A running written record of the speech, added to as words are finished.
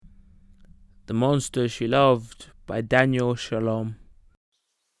The Monster She Loved by Daniel Shalom.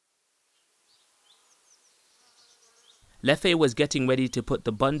 Lefe was getting ready to put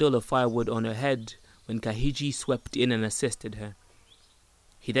the bundle of firewood on her head when Kahiji swept in and assisted her.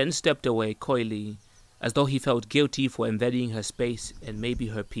 He then stepped away coyly, as though he felt guilty for invading her space and maybe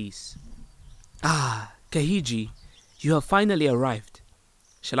her peace. "Ah, Kahiji, you have finally arrived.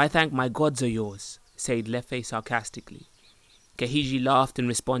 Shall I thank my gods or yours?" said Lefe sarcastically. Kahiji laughed and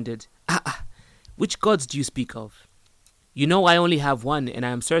responded, "Which gods do you speak of? You know I only have one, and I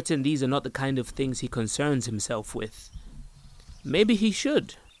am certain these are not the kind of things he concerns himself with." "Maybe he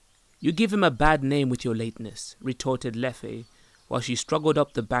should. You give him a bad name with your lateness," retorted Lefe, while she struggled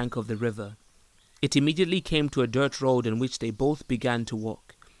up the bank of the river. It immediately came to a dirt road on which they both began to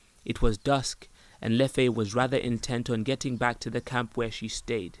walk. It was dusk, and Lefe was rather intent on getting back to the camp where she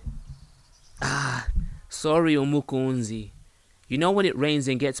stayed. Sorry, Umukunzi. You know when it rains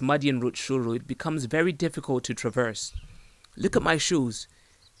and gets muddy in Rutshuru, it becomes very difficult to traverse. Look at my shoes.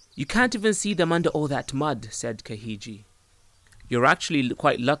 You can't even see them under all that mud," said Kahiji. "You're actually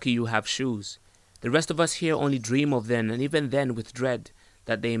quite lucky you have shoes. The rest of us here only dream of them, and even then with dread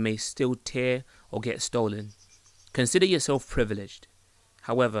that they may still tear or get stolen. Consider yourself privileged.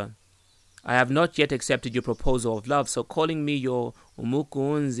 However, I have not yet accepted your proposal of love, so calling me your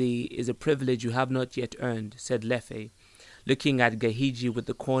Umukunzi is a privilege you have not yet earned," said Lefe, looking at Gahiji with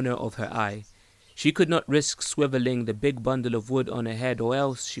the corner of her eye. She could not risk swiveling the big bundle of wood on her head, or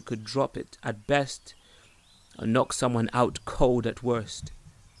else she could drop it at best or knock someone out cold at worst.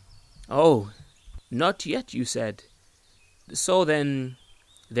 "Oh, not yet, you said. So then,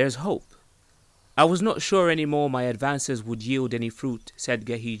 there's hope." "I was not sure anymore my advances would yield any fruit," said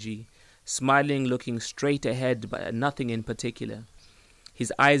Gahiji, smiling, looking straight ahead but at nothing in particular.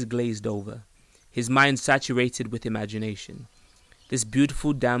 His eyes glazed over, his mind saturated with imagination. This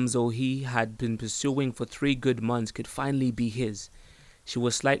beautiful damsel he had been pursuing for 3 good months could finally be his. She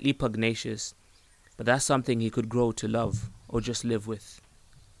was slightly pugnacious, but that's something he could grow to love, or just live with.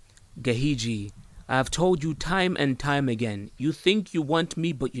 "Gahiji, I have told you time and time again, you think you want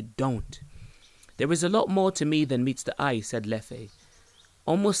me, but you don't. There is a lot more to me than meets the eye," said Lefe,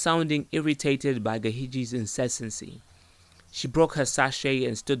 almost sounding irritated by Gahiji's incessancy. She broke her sachet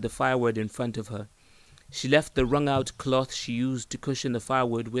and stood the firewood in front of her. She left the wrung-out cloth she used to cushion the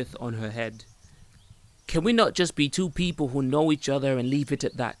firewood with on her head. "Can we not just be 2 people who know each other and leave it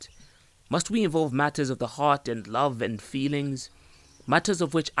at that? Must we involve matters of the heart and love and feelings, matters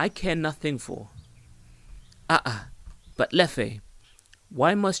of which I care nothing for?" But Lefe,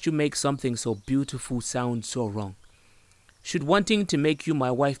 why must you make something so beautiful sound so wrong? Should wanting to make you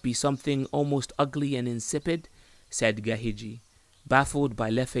my wife be something almost ugly and insipid?" said Gahiji, baffled by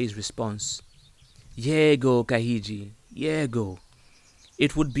Lefe's response. "Yego, Gahiji, yego.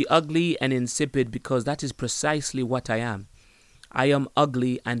 It would be ugly and insipid because that is precisely what I am. I am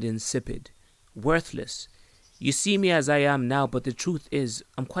ugly and insipid, worthless. You see me as I am now, but the truth is,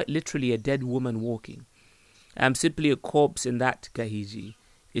 I'm quite literally a dead woman walking. I am simply a corpse, and that, Gahiji,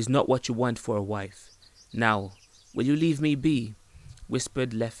 is not what you want for a wife. Now, will you leave me be?"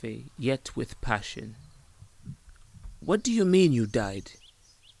 whispered Lefe, yet with passion. "What do you mean you died?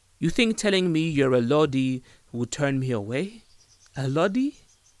 You think telling me you're a Lodi will turn me away? A Lodi?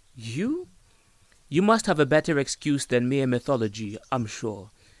 You? You must have a better excuse than mere mythology, I'm sure,"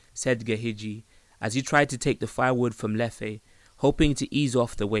 said Gahiji, as he tried to take the firewood from Lefe, hoping to ease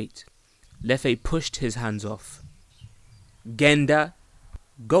off the weight. Lefe pushed his hands off. "Genda,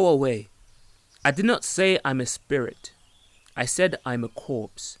 go away. I did not say I'm a spirit. I said I'm a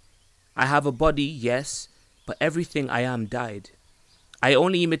corpse. I have a body, yes, but everything I am died. I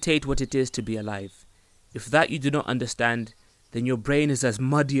only imitate what it is to be alive. If that you do not understand, then your brain is as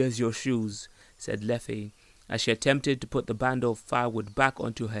muddy as your shoes," said Lefe, as she attempted to put the bundle of firewood back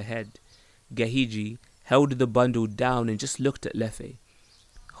onto her head. Gahiji held the bundle down and just looked at Lefe,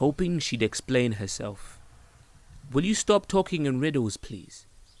 hoping she'd explain herself. "Will you stop talking in riddles, please?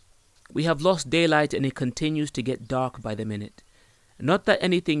 We have lost daylight and it continues to get dark by the minute. Not that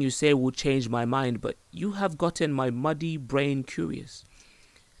anything you say will change my mind, but you have gotten my muddy brain curious.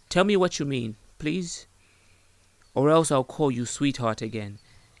 Tell me what you mean, please. Or else I'll call you sweetheart again,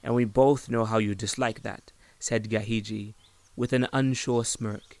 and we both know how you dislike that," said Gahiji, with an unsure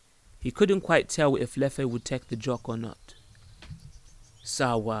smirk. He couldn't quite tell if Lefe would take the joke or not.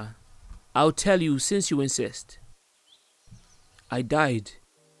 "Sawa, I'll tell you since you insist. I died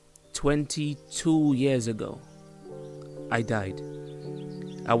 22 years ago. I died.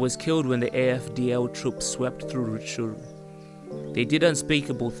 I was killed when the AFDL troops swept through Rutshuru. They did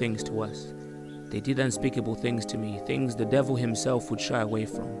unspeakable things to us. They did unspeakable things to me, things the devil himself would shy away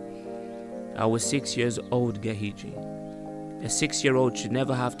from. I was 6 years old, Gahiji. A 6-year-old should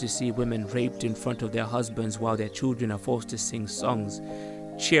never have to see women raped in front of their husbands while their children are forced to sing songs,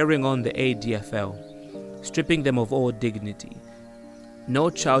 cheering on the ADFL, stripping them of all dignity.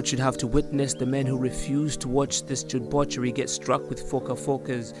 No child should have to witness the men who refuse to watch this debauchery get struck with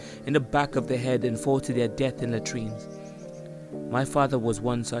fokas in the back of the head and fall to their death in latrines. My father was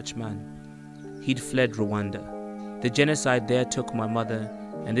one such man. He'd fled Rwanda. The genocide there took my mother,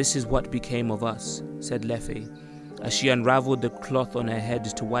 and this is what became of us, said Lefe, as she unraveled the cloth on her head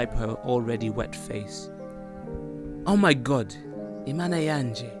to wipe her already wet face. Oh my God, Imana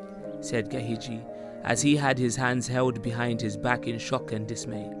Yanje, said Gahiji, as he had his hands held behind his back in shock and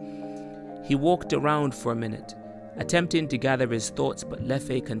dismay. He walked around for a minute, attempting to gather his thoughts, but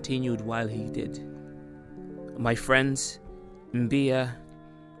Lefe continued while he did. My friends, Mbia,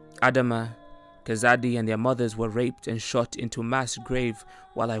 Adama, Kazadi and their mothers were raped and shot into mass grave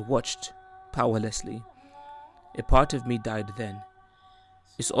while I watched powerlessly. A part of me died then.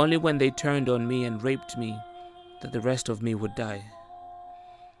 It's only when they turned on me and raped me that the rest of me would die.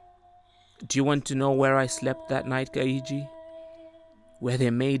 Do you want to know where I slept that night, Gaiji? Where they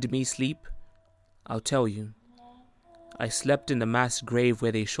made me sleep? I'll tell you. I slept in the mass grave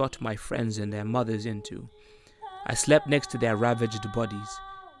where they shot my friends and their mothers into. I slept next to their ravaged bodies.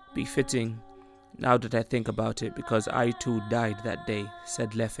 Befitting, now that I think about it, because I too died that day,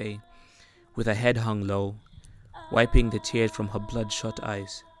 said Lefe, with her head hung low, wiping the tears from her bloodshot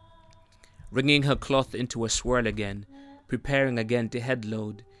eyes. Wringing her cloth into a swirl again, preparing again to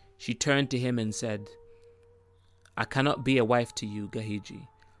headload, she turned to him and said, I cannot be a wife to you, Gahiji,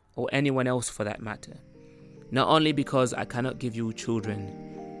 or anyone else for that matter. Not only because I cannot give you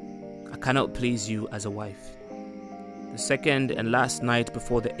children, I cannot please you as a wife. The second and last night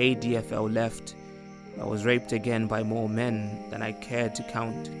before the ADFL left, I was raped again by more men than I cared to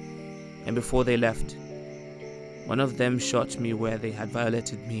count. And before they left, one of them shot me where they had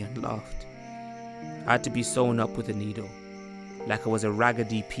violated me and laughed. I had to be sewn up with a needle, like I was a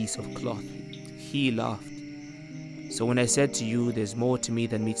raggedy piece of cloth. He laughed. So when I said to you, there's more to me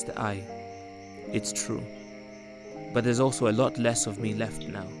than meets the eye, it's true. But there's also a lot less of me left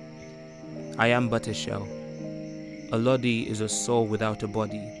now. I am but a shell. A lodi is a soul without a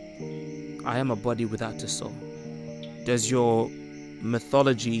body. I am a body without a soul. Does your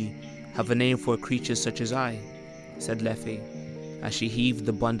mythology have a name for a creature such as I? Said Lefe, as she heaved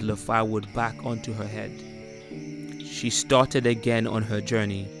the bundle of firewood back onto her head. She started again on her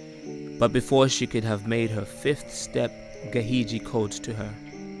journey, but before she could have made her fifth step, Gahiji called to her.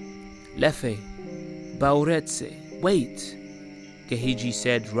 Lefe, Bauretse, wait, Gahiji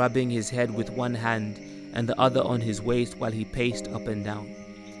said, rubbing his head with one hand and the other on his waist while he paced up and down.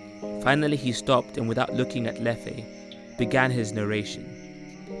 Finally he stopped and without looking at Lefe, began his narration.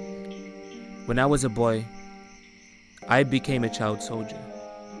 When I was a boy, I became a child soldier.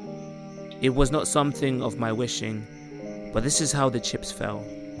 It was not something of my wishing, but this is how the chips fell.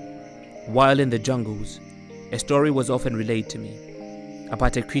 While in the jungles, a story was often relayed to me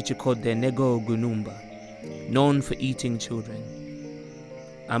about a creature called the Nego Gunumba, known for eating children.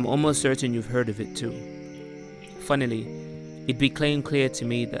 I'm almost certain you've heard of it too. Funnily, it became clear to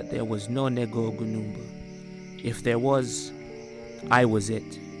me that there was no Nego Gunumba. If there was, I was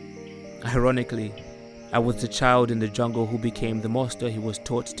it. Ironically, I was the child in the jungle who became the monster he was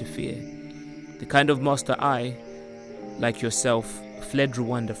taught to fear. The kind of monster I, like yourself, fled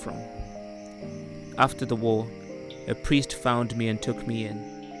Rwanda from. After the war, a priest found me and took me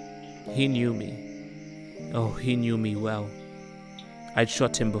in. He knew me. Oh, he knew me well. I'd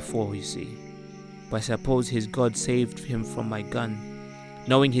shot him before, you see. But I suppose his God saved him from my gun,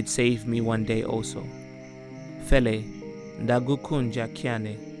 knowing he'd save me one day also. Fele, ndagukunja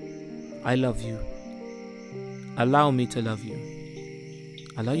kyane. I love you. Allow me to love you.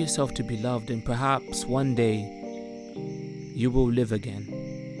 Allow yourself to be loved, and perhaps one day you will live again.